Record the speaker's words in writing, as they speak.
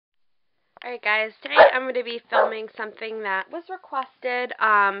Alright guys, today I'm going to be filming something that was requested.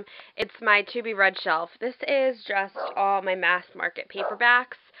 It's my To Be Read shelf. This is just all my mass market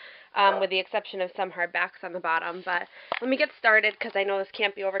paperbacks, with the exception of some hardbacks on the bottom. But let me get started because I know this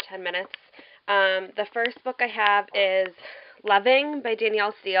can't be over 10 minutes. The first book I have is Loving by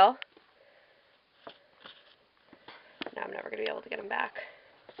Danielle Steele. No, I'm never going to be able to get them back.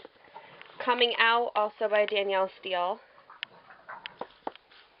 Coming Out, also by Danielle Steele.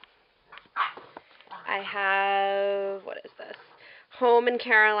 I have, what is this? Home in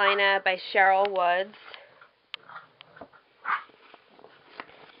Carolina by Cheryl Woods.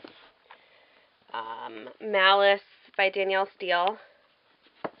 Malice by Danielle Steele.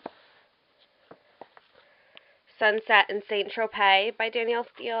 Sunset in Saint Tropez by Danielle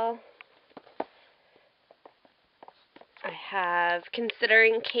Steele. I have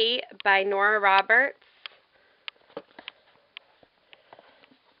Considering Kate by Nora Roberts.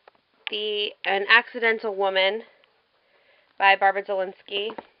 An Accidental Woman by Barbara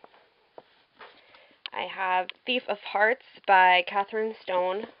Zielinski. I have Thief of Hearts by Catherine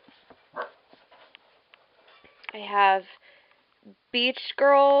Stone. I have Beach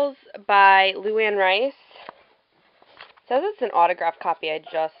Girls by Luann Rice. It says it's an autographed copy. I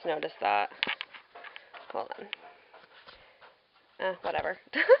just noticed that. Hold on. Whatever.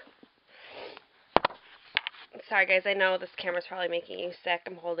 Sorry guys, I know this camera's probably making you sick.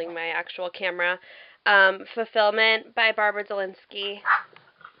 I'm holding my actual camera. Fulfillment by Barbara Zielinski.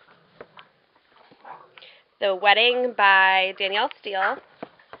 The Wedding by Danielle Steele.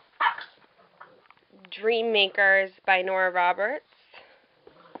 Dream Makers by Nora Roberts.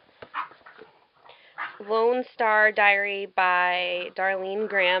 Lone Star Diary by Darlene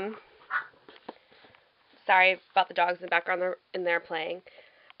Graham. Sorry about the dogs in the background, they're in there playing.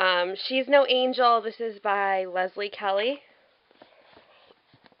 She's No Angel, this is by Leslie Kelly.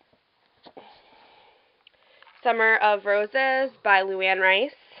 Summer of Roses by Luann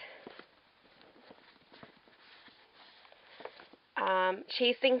Rice.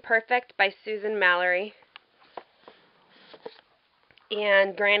 Chasing Perfect by Susan Mallory.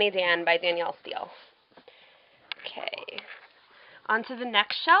 And Granny Dan by Danielle Steele. Okay, on to the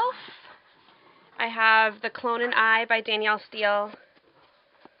next shelf. I have The Clone and I by Danielle Steele.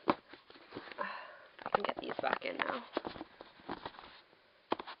 I can get these back in now.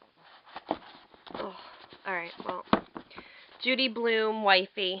 Oh, alright, well. Judy Blume,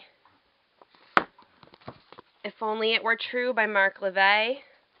 Wifey. If Only It Were True by Mark LeVay.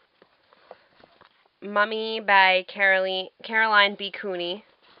 Mummy by Caroline B. Cooney.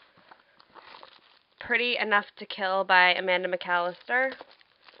 Pretty Enough to Kill by Amanda McAllister.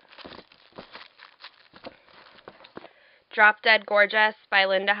 Drop Dead Gorgeous by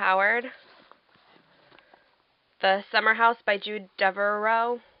Linda Howard. The Summer House by Jude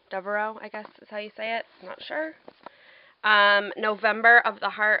Devereaux. Devereaux, I guess is how you say it. I'm not sure. November of the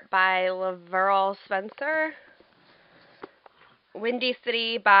Heart by Laverell Spencer. Windy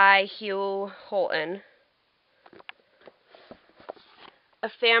City by Hugh Holton. A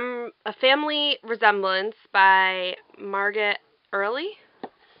Family Resemblance by Margaret Early.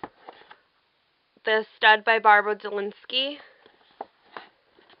 The Stud by Barbara Zielinski.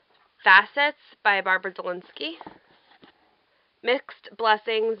 Facets by Barbara Zielinski. Mixed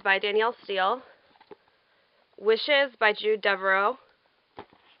Blessings by Danielle Steele. Wishes by Jude Devereaux.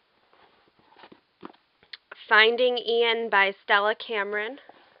 Finding Ian by Stella Cameron.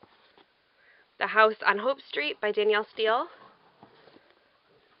 The House on Hope Street by Danielle Steele.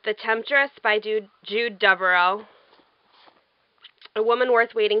 The Temptress by Jude Devereaux. A Woman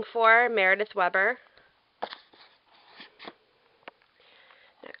Worth Waiting For, Meredith Weber.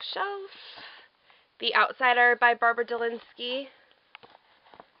 Next shelf. The Outsider by Barbara Zielinski.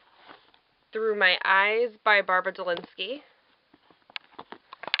 Through My Eyes by Barbara Zielinski.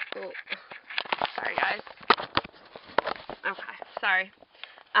 Oh, sorry guys. Okay, sorry.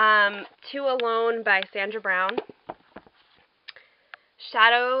 Two Alone by Sandra Brown.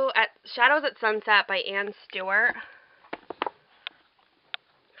 Shadows at Sunset by Anne Stewart.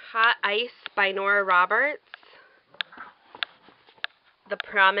 Hot Ice by Nora Roberts. The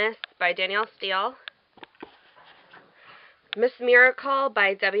Promise by Danielle Steele. Miss Miracle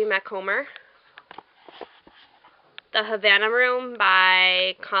by Debbie McComber. The Havana Room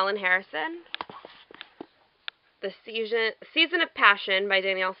by Colin Harrison. The Season of Passion by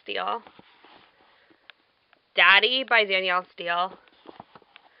Danielle Steele. Daddy by Danielle Steele.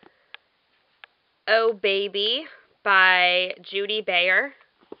 Oh Baby by Judy Bayer.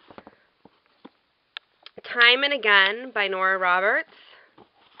 Time and Again by Nora Roberts.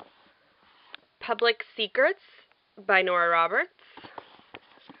 Public Secrets by Nora Roberts.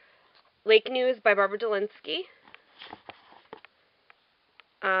 Lake News by Barbara Delinsky.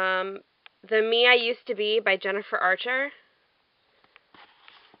 The Me I Used to Be by Jennifer Archer.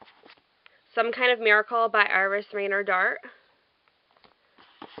 Some Kind of Miracle by Iris Raynor Dart.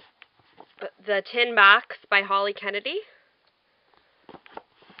 The Tin Box by Holly Kennedy.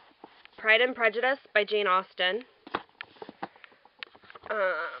 Pride and Prejudice by Jane Austen.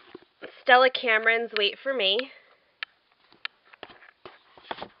 Stella Cameron's Wait for Me.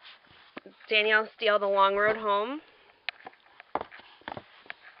 Danielle Steele, The Long Road Home.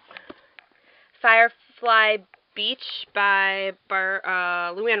 Firefly Beach by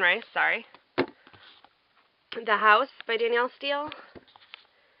Luann Rice, sorry. The House by Danielle Steele.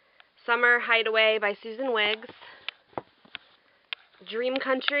 Summer Hideaway by Susan Wiggs. Dream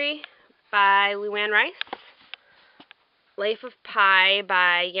Country by Luann Rice. Life of Pi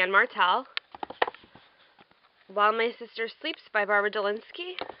by Yann Martel. While My Sister Sleeps by Barbara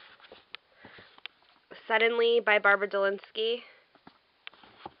Delinsky. Suddenly by Barbara Delinsky.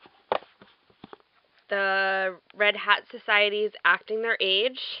 The Red Hat Society's Acting Their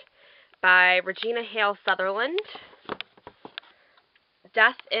Age by Regina Hale Sutherland.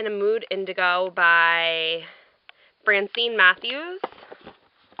 Death in a Mood Indigo by Francine Matthews.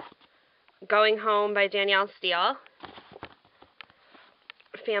 Going Home by Danielle Steele.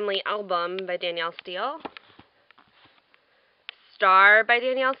 Family Album by Danielle Steele. Star by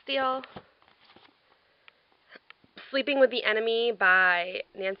Danielle Steele. Sleeping with the Enemy by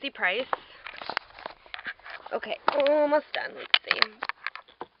Nancy Price. Okay, almost done. Let's see.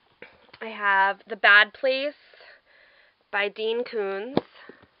 I have The Bad Place by Dean Koontz.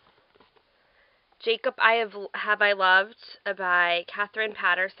 Jacob Have I Loved by Catherine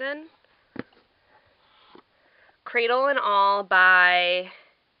Patterson. Cradle and All by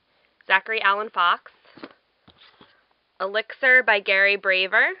Zachary Allen Fox. Elixir by Gary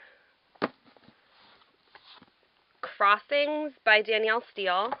Braver. Crossings by Danielle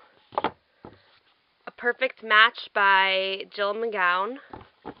Steele. A Perfect Match by Jill McGowan.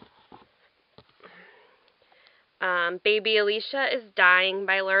 Baby Alicia is Dying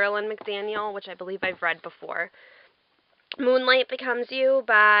by Llewellyn McDaniel, which I believe I've read before. Moonlight Becomes You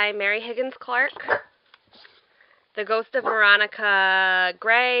by Mary Higgins Clark. The Ghost of Veronica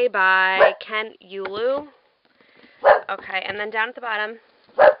Gray by Kent Yulu. Okay, and then down at the bottom,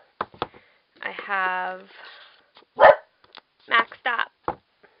 I have Max Stop.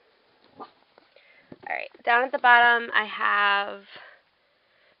 Alright, down at the bottom, I have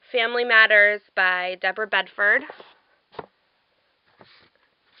Family Matters by Deborah Bedford.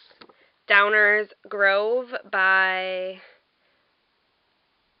 Downers Grove by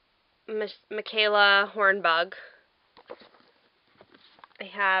Michaela Hornbug. I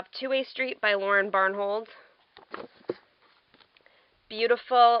have Two-Way Street by Lauren Barnhold.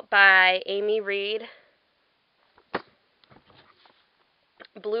 Beautiful by Amy Reed.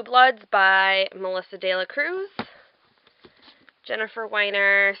 Blue Bloods by Melissa De La Cruz. Jennifer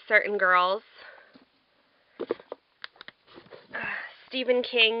Weiner, Certain Girls. Stephen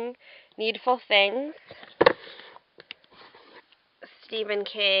King, Needful Things. Stephen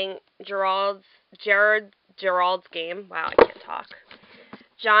King, Gerald's Game. Wow, I can't talk.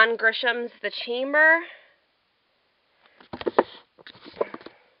 John Grisham's The Chamber.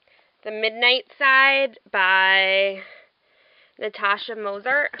 The Midnight Side by Natasha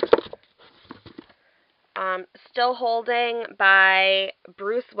Mozart. Still Holding by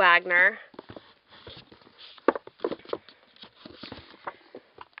Bruce Wagner.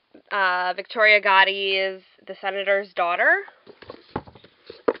 Victoria Gotti's The Senator's Daughter.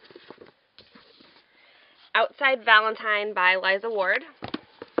 Outside Valentine by Liza Ward.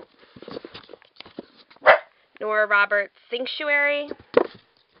 Nora Roberts' Sanctuary.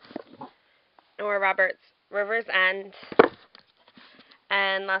 Nora Roberts' River's End.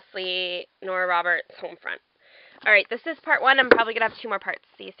 And lastly, Nora Roberts' Homefront. Alright, this is part 1. I'm probably going to have 2 more parts.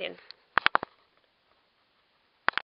 See you soon.